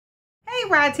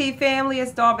YT family,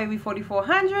 it's Doll Baby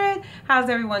 4400. How's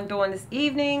everyone doing this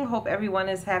evening? Hope everyone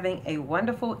is having a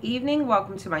wonderful evening.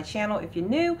 Welcome to my channel. If you're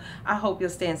new, I hope you'll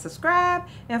stay and subscribe.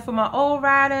 And for my old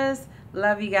riders,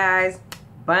 love you guys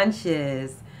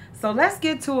bunches. So let's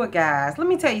get to it, guys. Let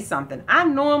me tell you something. I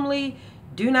normally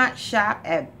do not shop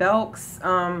at Belk's.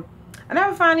 I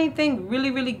never find anything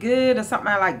really good or something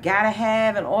I like gotta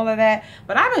have and all of that.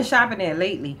 But I've been shopping there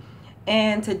lately.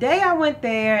 And today I went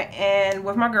there and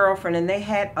with my girlfriend, and they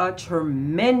had a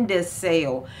tremendous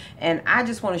sale. And I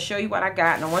just want to show you what I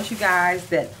got. And I want you guys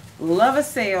that love a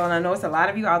sale, and I know it's a lot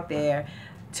of you out there,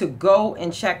 to go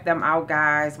and check them out,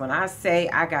 guys. When I say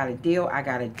I got a deal, I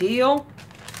got a deal.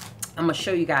 I'm going to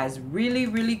show you guys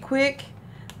really quick.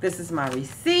 This is my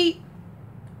receipt.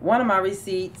 One of my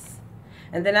receipts.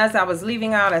 And then as I was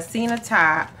leaving out, I seen a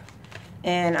top.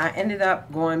 And I ended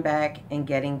up going back and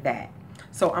getting that.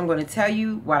 So I'm going to tell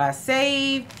you what I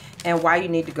saved and why you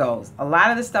need to go. A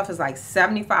lot of the stuff is like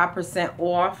 75%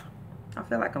 off. I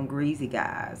feel like I'm greasy,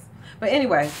 guys. But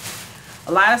anyway,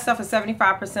 a lot of stuff is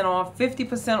 75% off,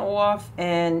 50% off,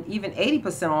 and even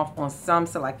 80% off on some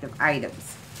selective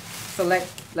items. So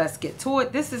let's get to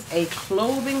it. This is a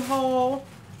clothing haul.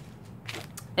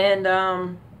 And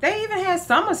they even had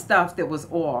summer stuff that was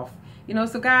off. You know,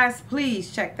 so guys,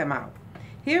 please check them out.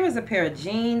 Here is a pair of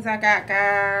jeans I got,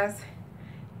 guys.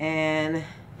 And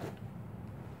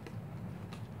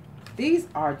these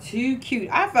are too cute.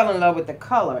 I fell in love with the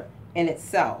color in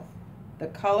itself. The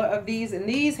color of these. And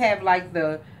these have like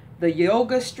the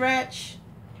yoga stretch.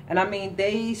 And I mean,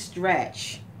 they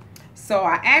stretch. So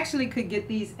I actually could get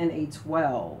these in a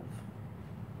 12.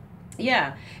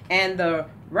 Yeah. And the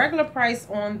regular price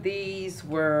on these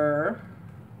were...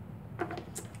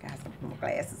 Guys, I'm putting my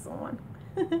glasses on.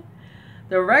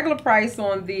 The regular price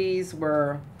on these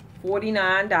were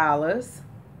 $49,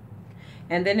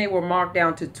 and then they were marked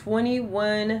down to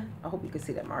 $21. I hope you can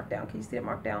see that markdown. Can you see that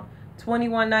markdown?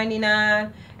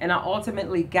 $21.99, and I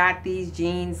ultimately got these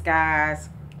jeans, guys,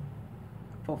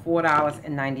 for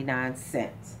 $4.99,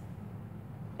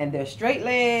 and they're straight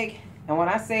leg. And when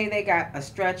I say they got a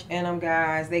stretch in them,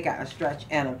 guys, they got a stretch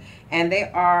in them, and they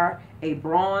are a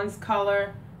bronze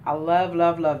color. I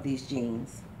love these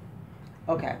jeans.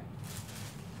 Okay,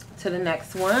 to the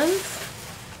next ones.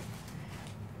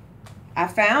 I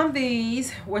found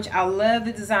these, which I love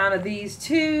the design of these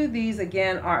too. These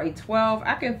again are a 12.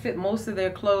 I can fit most of their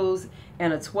clothes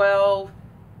in a 12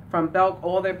 from Belk,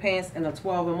 all their pants in a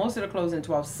 12, and most of the clothes in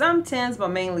 12. Some 10s, but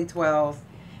mainly 12s.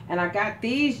 And I got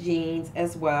these jeans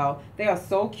as well. They are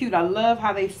so cute. I love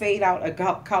how they fade out a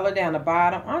color down the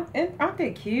bottom. Aren't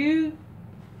they cute?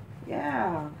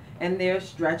 Yeah. And they're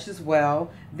stretch as well.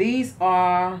 These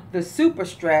are the super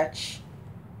stretch,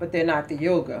 but they're not the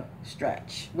yoga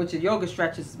stretch, which the yoga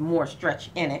stretch is more stretch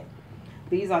in it.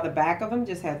 These are the back of them,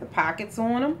 just have the pockets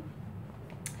on them.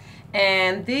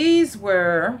 And these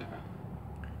were,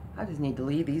 I just need to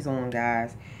leave these on,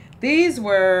 guys. These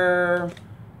were,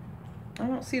 I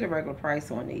don't see the regular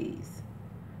price on these.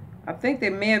 I think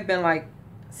they may have been like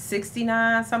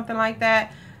 $69, something like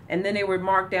that. And then they were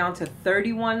marked down to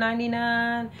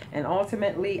 $31.99. And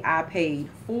ultimately, I paid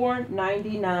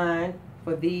 $4.99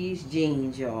 for these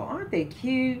jeans, y'all. Aren't they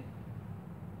cute?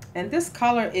 And this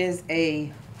color is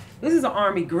this is an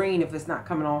army green if it's not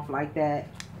coming off like that.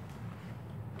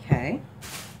 Okay.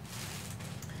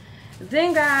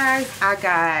 Then, guys, I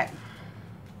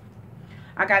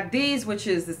got these, which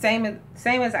is the same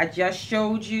as I just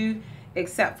showed you,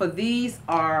 except for these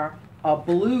are a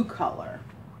blue color.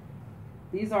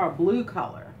 These are a blue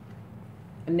color,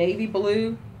 a navy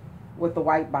blue with the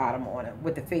white bottom on it,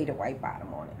 with the faded white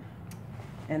bottom on it.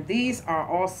 And these are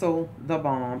also the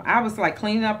bomb. I was like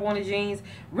cleaning up on the jeans.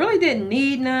 Really didn't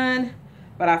need none,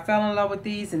 but I fell in love with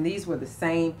these, and these were the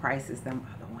same price as them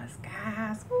other ones,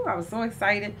 guys. Ooh, I was so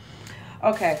excited.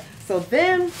 Okay, so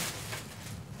then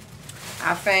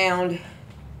I found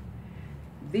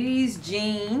these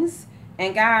jeans,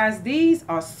 and guys, these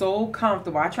are so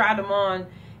comfortable. I tried them on,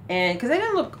 and because they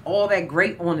didn't look all that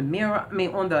great on the mirror,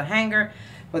 on the hanger.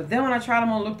 But then when I tried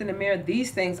them on, looked in the mirror,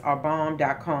 these things are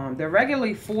bomb.com. They're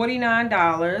regularly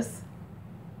 $49.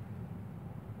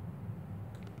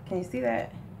 Can you see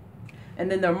that? And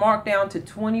then they're marked down to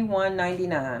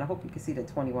 $21.99. I hope you can see the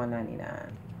 $21.99.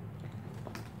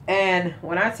 And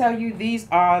when I tell you, these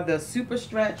are the super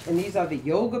stretch, and these are the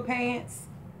yoga pants.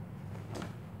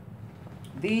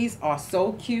 These are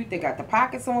so cute. They got the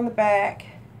pockets on the back.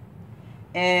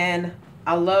 And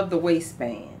I love the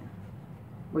waistband,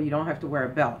 where you don't have to wear a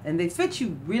belt. And they fit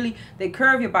you really, they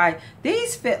curve your body.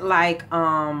 These fit like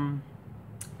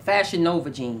Fashion Nova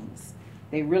jeans.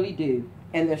 They really do.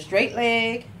 And they're straight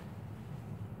leg.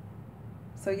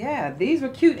 So yeah, these were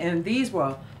cute, and these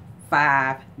were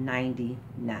 $5.99.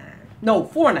 No,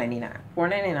 $4.99.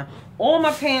 $4.99. All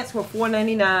my pants were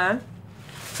 $4.99.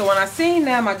 So when I seen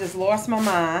them, I just lost my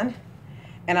mind,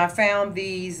 and I found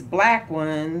these black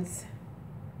ones,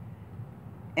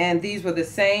 and these were the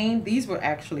same. These were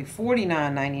actually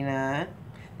 $49.99.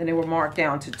 Then they were marked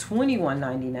down to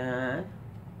 $21.99.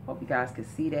 Hope you guys can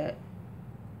see that.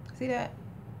 See that?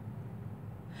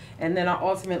 And then I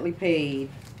ultimately paid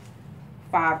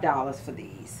 $5 for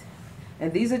these.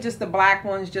 And these are just the black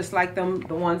ones, just like the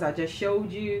ones I just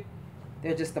showed you.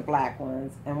 They're just the black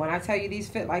ones. And when I tell you these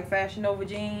fit like Fashion Nova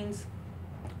jeans,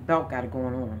 Belk got it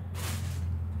going on.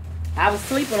 I was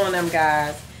sleeping on them,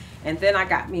 guys. And then I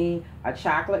got me a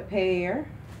chocolate pair.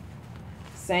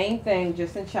 Same thing,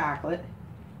 just in chocolate.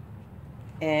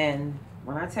 And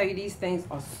when I tell you these things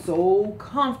are so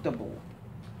comfortable.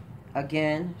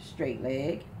 Again, straight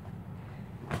leg.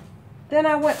 Then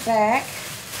I went back.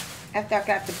 After I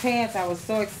got the pants, I was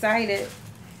so excited.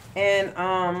 And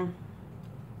I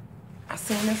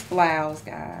seen this blouse,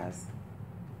 guys.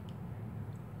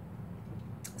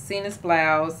 Seen this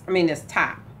blouse. I mean, this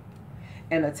top.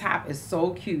 And the top is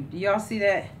so cute. Do y'all see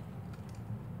that?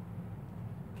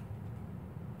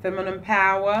 Feminine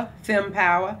power. Femme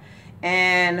power.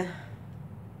 And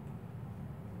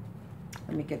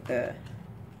let me get the...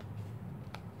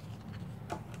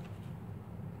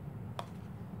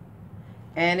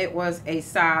 And it was a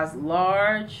size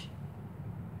large.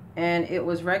 And it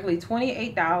was regularly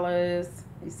 $28.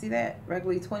 You see that?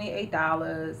 Regularly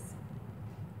 $28.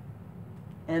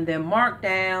 And then marked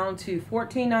down to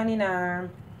 $14.99.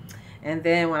 And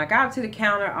then when I got up to the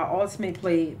counter, I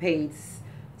ultimately paid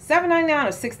 $7.99 or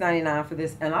 $6.99 for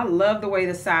this. And I love the way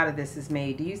the side of this is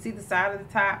made. Do you see the side of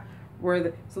the top where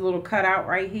it's a little cutout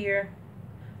right here?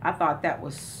 I thought that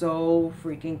was so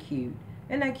freaking cute.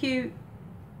 Isn't that cute?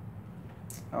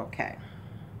 Okay.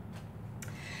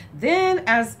 Then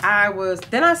I saw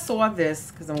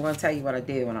this, because I'm going to tell you what I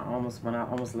did when I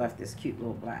almost left this cute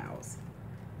little blouse.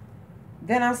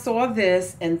 Then I saw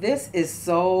this, and this is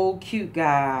so cute,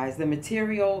 guys. The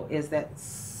material is that,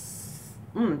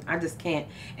 I just can't.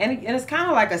 And it's kind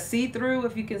of like a see-through,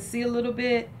 if you can see a little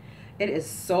bit. It is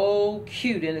so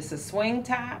cute, and it's a swing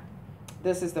top.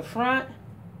 This is the front.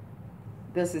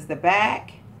 This is the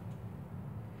back.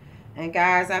 And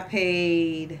guys, I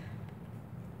paid,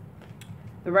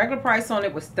 the regular price on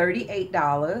it was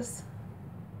 $38.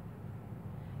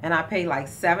 And I paid like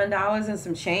 $7 and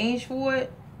some change for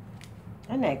it.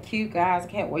 Isn't that cute, guys? I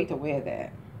can't wait to wear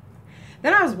that.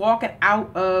 Then I was walking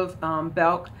out of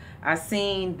Belk. I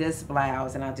seen this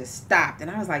blouse and I just stopped. And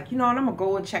I was like, you know what? I'm going to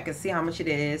go and check and see how much it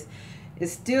is.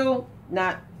 It's still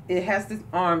not, it has the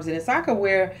arms in it. So I could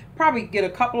wear, probably get a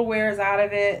couple of wears out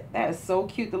of it. That is so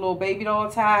cute, the little baby doll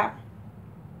top.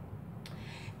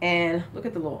 And look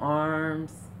at the little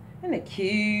arms. Isn't it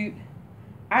cute?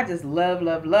 I just love,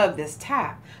 love, love this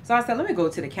top. So I said, let me go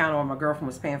to the counter where my girlfriend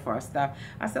was paying for our stuff.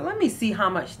 I said, let me see how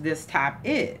much this top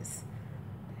is.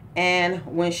 And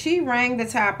when she rang the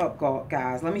top up,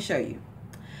 guys, let me show you.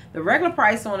 The regular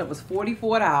price on it was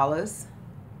 $44.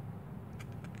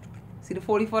 See the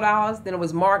 $44? Then it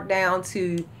was marked down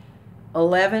to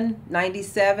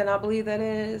 $11.97, I believe that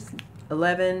is.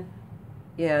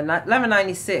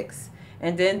 $11.96.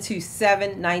 And then to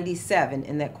 $7.97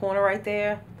 in that corner right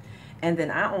there. And then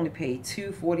I only paid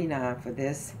 $2.49 for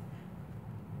this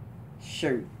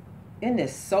shirt. Isn't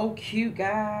this so cute,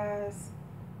 guys?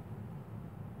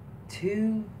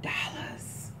 $2.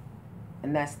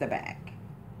 And that's the back.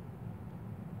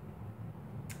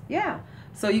 Yeah.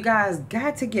 So you guys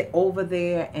got to get over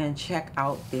there and check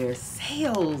out their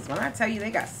sales. When I tell you they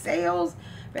got sales,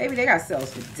 baby, they got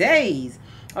sales for days.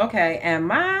 Okay, and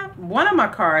one of my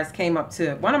cards came up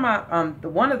to one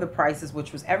of the prices,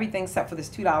 which was everything except for this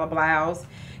 $2 blouse,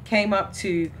 came up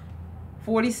to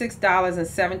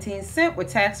 $46.17 with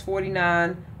tax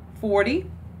 $49.40.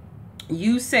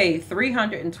 You save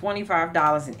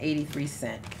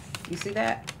 $325.83. You see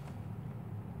that?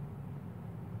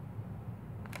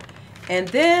 And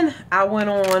then I went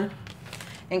on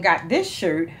and got this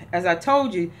shirt. As I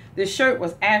told you, this shirt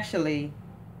was actually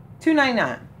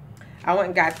 $2.99. I went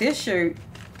and got this shirt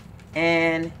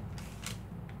and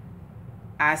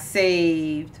I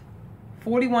saved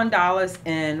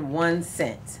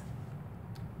 $41.01.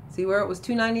 See where it was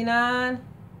 $2.99?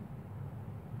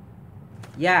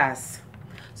 Yes.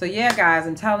 So yeah, guys,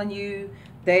 I'm telling you,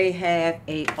 they have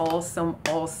a awesome,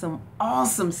 awesome,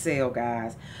 awesome sale,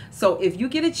 guys. So if you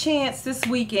get a chance this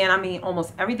weekend, I mean,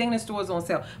 almost everything in the store is on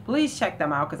sale. Please check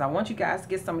them out because I want you guys to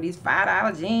get some of these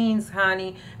 $5 jeans,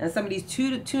 honey, and some of these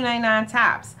 $2.99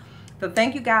 tops. So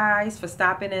thank you guys for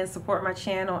stopping in and support my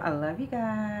channel. I love you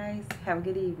guys. Have a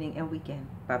good evening and weekend.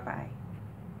 Bye-bye.